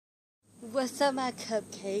What's up, my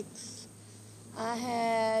cupcakes?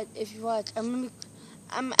 If you watch, I'm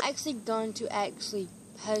actually going to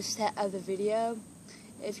post that other video,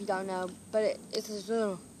 if you don't know, but it's a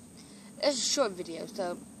short video,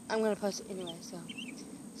 so I'm gonna post it anyway.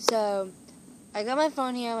 So I got my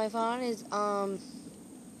phone here. My phone is 20%.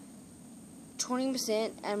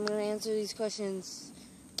 I'm gonna answer these questions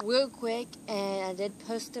real quick, and I did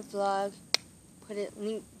post a vlog. Put it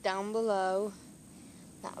linked down below.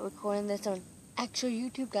 Not recording this on actual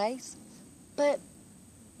YouTube, guys, but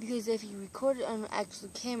because if you record it on an actual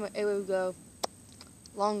camera, it would go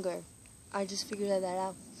longer. I just figured that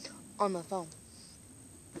out on my phone,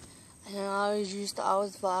 and I always used to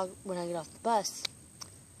vlog when I get off the bus.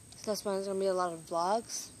 So that's why there's gonna be a lot of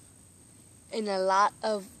vlogs and a lot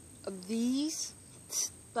of these,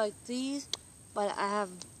 like these. But I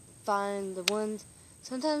have find the ones.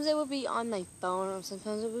 Sometimes it will be on my phone, or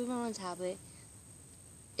sometimes it will be on my tablet.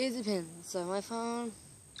 It depends. So my phone,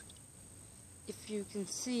 if you can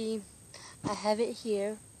see, I have it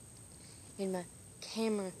here in my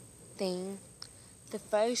camera thing. The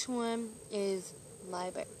first one is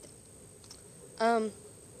my birthday.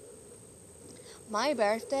 My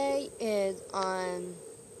birthday is on,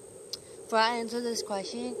 before I answer this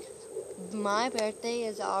question, my birthday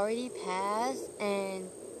is already passed, and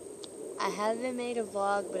I haven't made a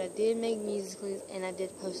vlog, but I did make musicals, and I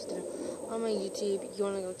did post it on my YouTube. If you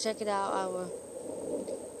want to go check it out,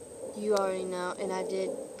 you already know, and I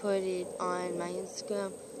did put it on my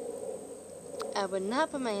Instagram. I would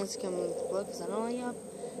not put my Instagram on the blog, because I don't like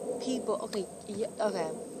people. Okay, yeah,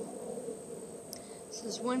 okay. So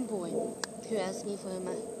there's one boy who asked me for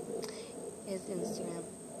his Instagram.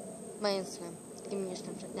 My Instagram. Give me your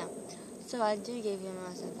Snapchat now. So I did give him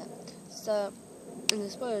my Snapchat. So, and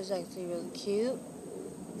this boy is actually really cute.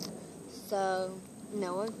 So,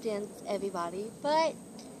 no offense, everybody, but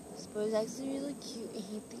this boy is actually really cute, and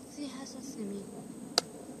he thinks he has to send me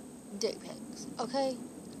dick pics. Okay?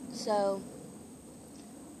 So,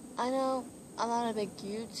 I know I'm not a big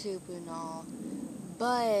YouTuber and all,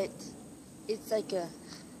 but it's like a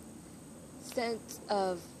sense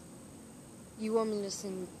of, you want me to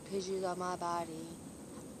send pictures of my body.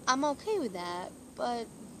 I'm okay with that, but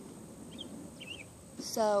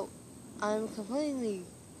so I'm completely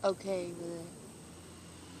okay with it.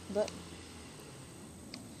 But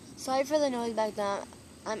sorry for the noise back then.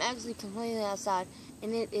 I'm actually completely outside,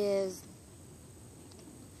 and it is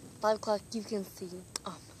 5 o'clock. You can see.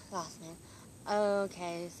 Oh my gosh, man.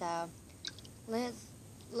 Okay, so let's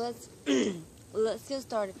let's get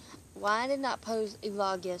started. Why I did not post a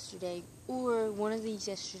vlog yesterday, or one of these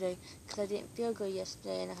yesterday, because I didn't feel good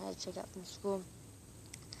yesterday and I had to check out from school.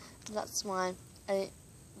 That's why I didn't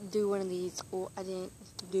do one of these, or I didn't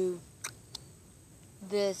do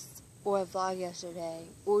this or a vlog yesterday,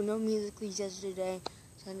 or no musicals yesterday.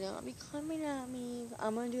 So don't be coming at me.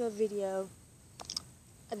 I'm gonna do a video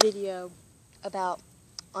about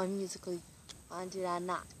on Musical.ly. Why did I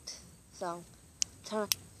not? So I'm trying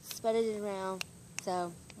to spread it around.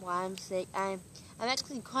 So while I'm sick, I'm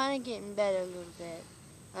actually kind of getting better a little bit.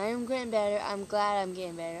 I am getting better. I'm glad I'm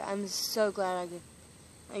getting better. I'm so glad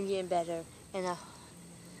I'm getting better, and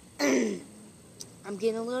I'm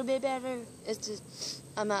getting a little bit better. It's just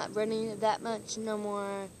I'm not running that much no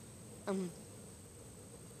more. I'm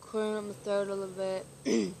clearing up my throat a little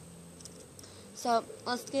bit. So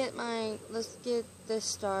let's get this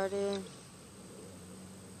started.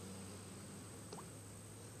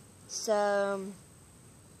 So,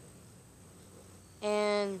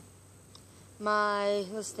 and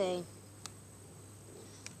let's see,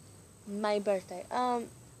 my birthday.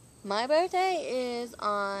 My birthday is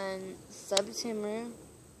on September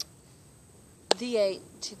the 8th,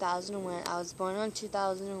 2001. I was born on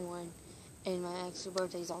 2001, and my actual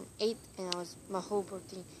birthday is on 8th, and my whole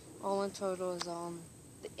birthday, all in total, is on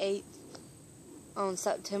the 8th, on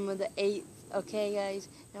September the 8th. Okay, guys,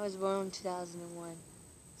 and I was born in 2001.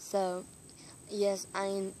 So, yes, I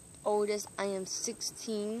am oldest. I am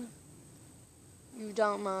 16. You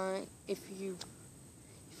don't mind if you're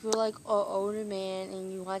like an older man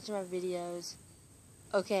and you watch my videos.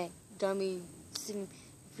 Okay, don't be sending.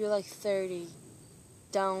 If you're like 30,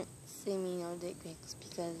 don't send me no dick pics,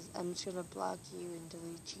 because I'm just gonna block you and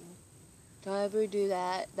delete you. Don't ever do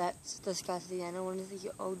that. That's disgusting. I don't want to see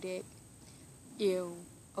your old dick. Ew.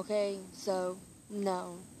 Okay, so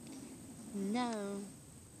no.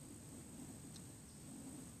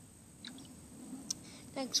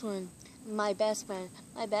 Next one, my best friend.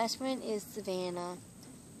 My best friend is Savannah.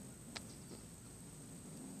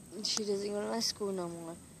 She doesn't go to my school no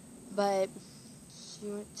more, but she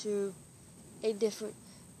went to a different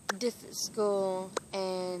school,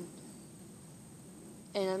 and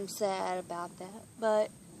and I'm sad about that. But,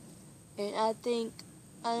 and I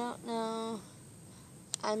don't know,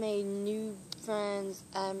 I made new friends.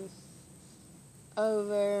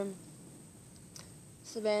 Over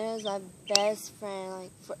Savannah's my best friend,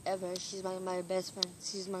 like forever. She's my best friend.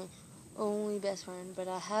 She's my only best friend. But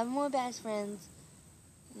I have more best friends.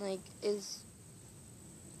 Like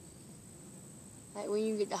when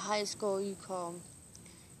you get to high school, you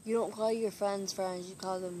don't call your friends friends. You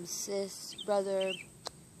call them sis, brother,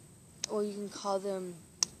 or you can call them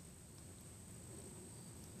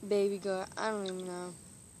baby girl. I don't even know.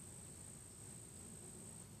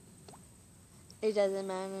 It doesn't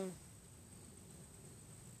matter.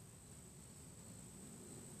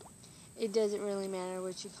 It doesn't really matter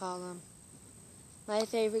what you call them. My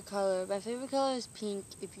favorite color is pink,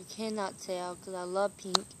 if you cannot tell, because I love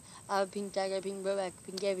pink. I have a pink dagger, pink book bag,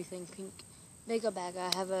 pink everything, pink makeup bag. I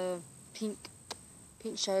have a pink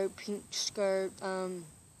shirt, pink skirt.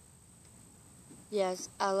 Yes,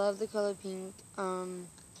 I love the color pink.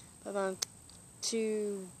 But my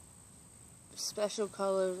two special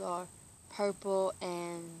colors are purple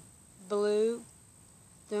and blue.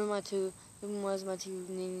 Them was my two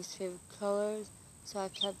Nini's favorite colors, so I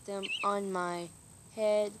kept them on my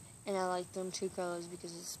head, and I like them two colors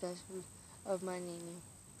because it's special of my Nini.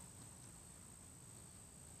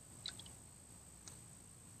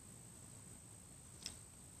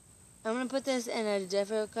 I'm gonna put this in a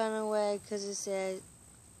different kind of way because it says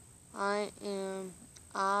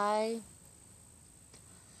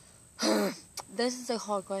this is a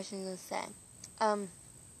hard question to say. I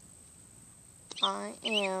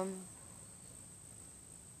am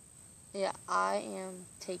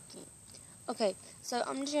taking. Okay, so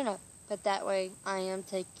I'm just gonna put that way. I am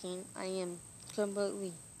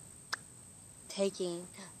completely taking.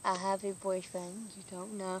 I have a boyfriend. You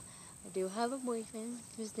don't know. I do have a boyfriend.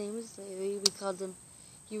 His name is Larry. You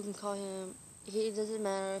can call him. It doesn't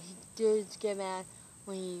matter. He does get mad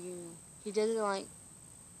when he doesn't like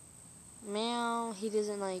meow. He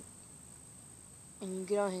doesn't like, and you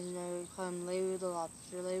get on his nerves. Call him Larry the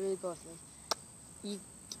Lobster, Larry the Goldfish.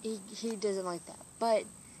 He doesn't like that, but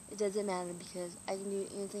it doesn't matter because I can do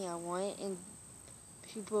anything I want, and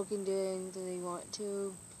people can do anything they want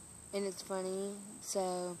to, and it's funny.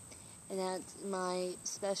 So, and that's my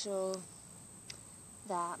special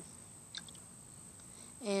that.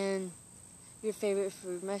 And your favorite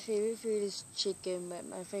food? My favorite food is chicken, but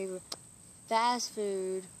my favorite fast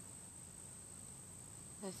food.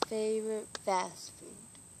 My favorite fast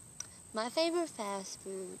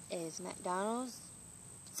food is McDonald's,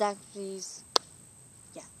 Zaxby's,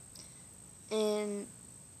 yeah. And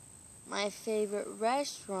my favorite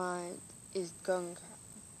restaurant is Golden Corral.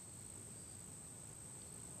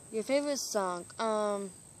 Your favorite song?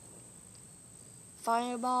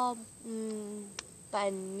 Fireball, by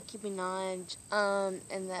Nicki Minaj,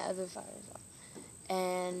 and the other Fireball.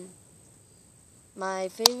 And my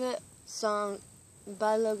favorite song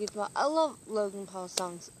by Logan Paul. I love Logan Paul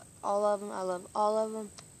songs. All of them. I love all of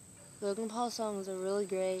them. Logan Paul's songs are really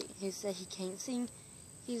great. He said he can't sing.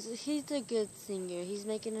 He's a good singer. He's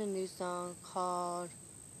making a new song called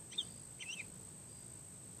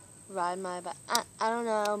Ride My Bike. I don't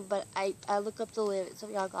know, but I look up the lyrics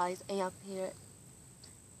of y'all guys and y'all can hear it.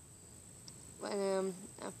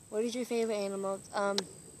 What is your favorite animal?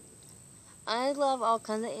 I love all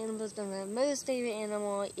kinds of animals, but my most favorite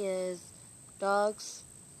animal is dogs.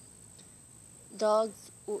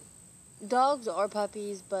 Dogs are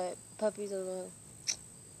puppies, but puppies are a little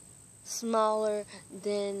smaller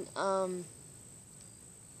than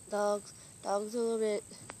dogs. Dogs are a little bit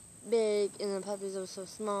big, and the puppies are so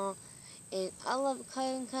small. And I love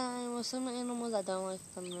kind of animals. Some animals I don't like,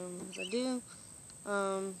 some animals I do.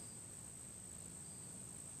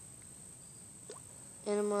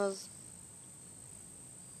 Animals.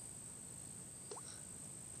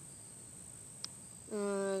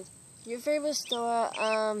 Your favorite store?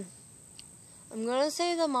 I'm gonna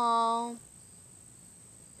say the mall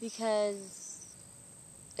because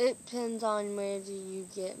it depends on where do you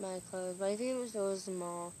get my clothes. My favorite store is the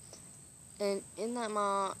mall, and in that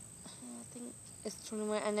mall, I think it's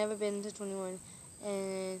 21. I've never been to 21,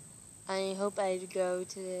 and I hope I go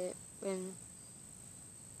to it when.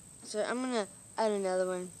 So I'm gonna add another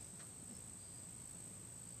one.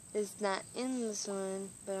 It's not in this one,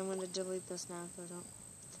 but I'm gonna delete this now because I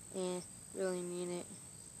don't really mean it.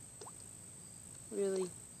 Really,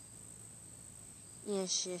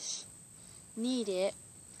 yes, need it.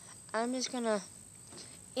 I'm just gonna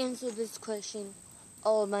answer this question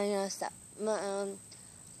all by myself.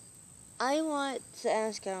 I want to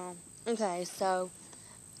ask y'all. Okay, so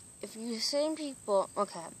if you send people,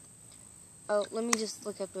 okay, Oh, let me just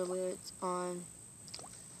look up the lyrics on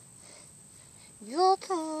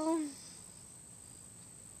YouTube.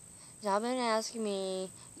 Y'all been asking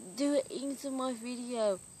me, do an ASMR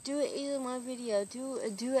video, do an ASMR video, do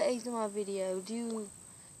an ASMR video, do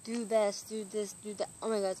this, do this, do that. Oh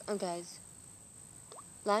my god, guys.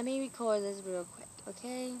 Let me record this real quick,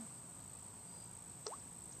 okay?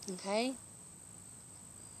 Okay?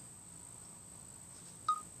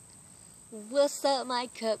 What's up, my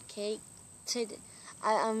cupcake? Today,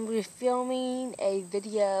 I'm filming a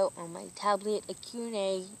video on my tablet, a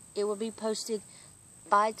Q&A. It will be posted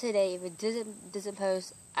by today. If it doesn't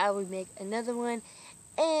post, I will make another one,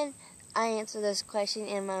 and I answer this question,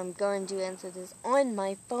 and I'm going to answer this on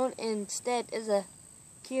my phone instead as a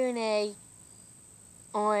Q&A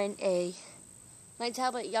on my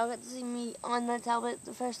tablet. Y'all got to see me on my tablet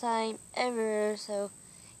the first time ever, so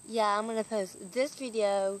yeah, I'm gonna post this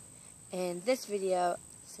video and this video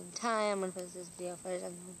same time. I'm gonna post this video first.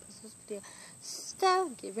 I'm gonna post this video.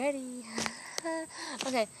 So get ready.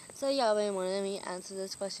 Okay, so y'all been wanting me to answer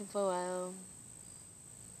this question for a while.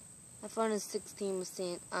 My phone is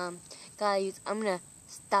 16%. Guys, I'm gonna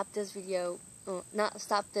stop this video. Not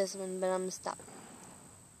stop this one, but I'm gonna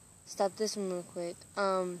stop this one real quick.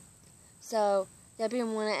 So y'all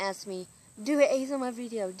been wanting to ask me, do an ASMR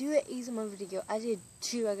video. Do an ASMR video. I did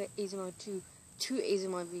two. I got two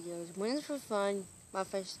ASMR videos. One is for fun, my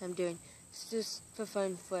first time doing. It's just for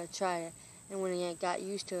fun for a try. And when I got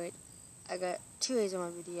used to it, I got two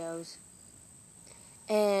ASMR videos.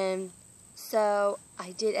 And so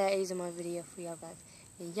I did an ASMR video for y'all guys.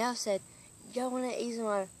 And y'all said, y'all want an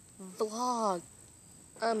ASMR vlog.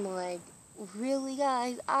 I'm like, really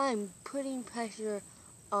guys? I'm putting pressure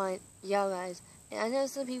on y'all guys. And I know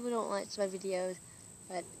some people don't like my videos,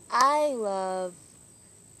 but I love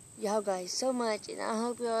y'all guys so much, and I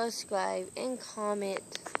hope y'all subscribe and comment.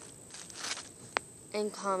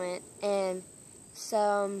 And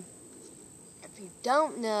so, if you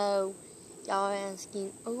don't know, y'all are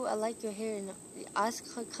asking, oh, I like your hair or not.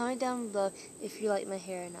 Comment down below if you like my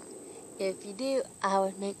hair or not. If you do, I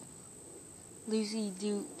would make Lucy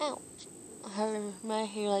do, my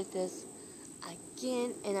hair like this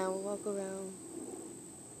again, and I will walk around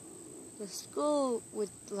the school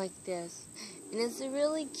with like this. And it's a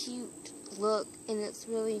really cute look, and it's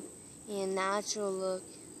really a natural look.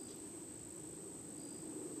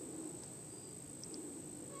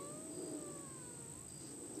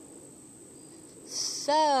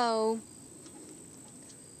 So,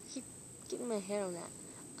 keep getting my hair on that.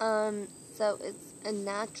 So it's a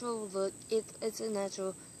natural look. It's a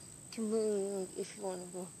natural, completely look. If you want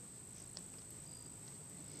to go,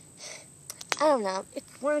 I don't know. If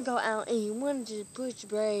you want to go out and you want to just put your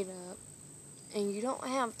braid up, and you don't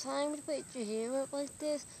have time to put your hair up like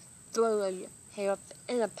this, throw your hair up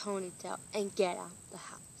in a ponytail and get out the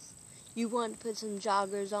house. You want to put some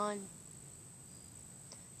joggers on?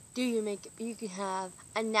 Do your makeup. You can have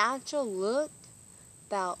a natural look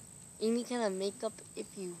about any kind of makeup if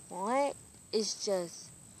you want. It's just,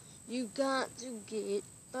 you got to get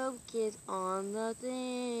focused on the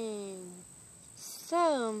thing.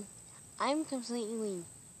 So, I'm completely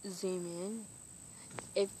zoom in.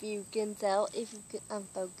 If you can tell, I'm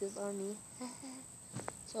focused on me.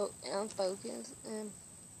 So, I'm focused, and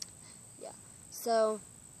yeah. So,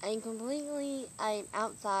 I'm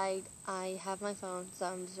outside, I have my phone, so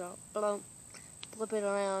I'm just gonna flip it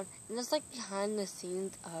around, and it's like behind the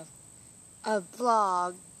scenes of a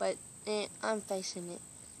vlog, but I'm facing it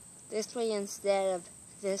this way instead of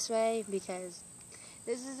this way, because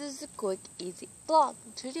this is just a quick, easy vlog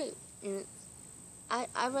to do, and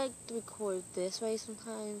I like to record this way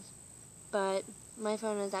sometimes, but my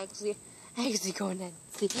phone is actually going to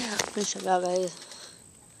see. I'm gonna show y'all guys.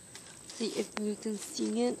 See if you can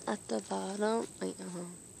see it at the bottom. Wait,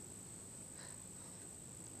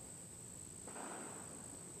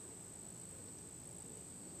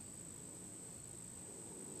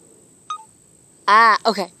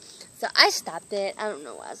 okay. So I stopped it. I don't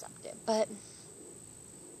know why I stopped it, but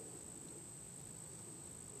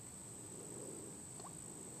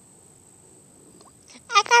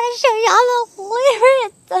I gotta show y'all the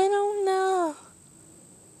lyrics. I don't know.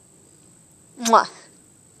 Mwah.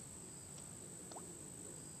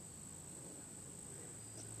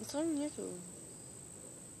 It's on YouTube.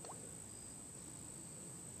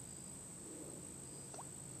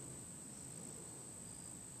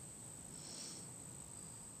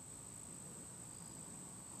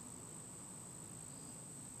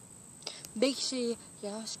 Make sure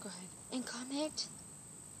y'all subscribe and comment.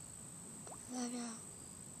 Love y'all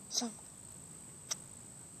so much.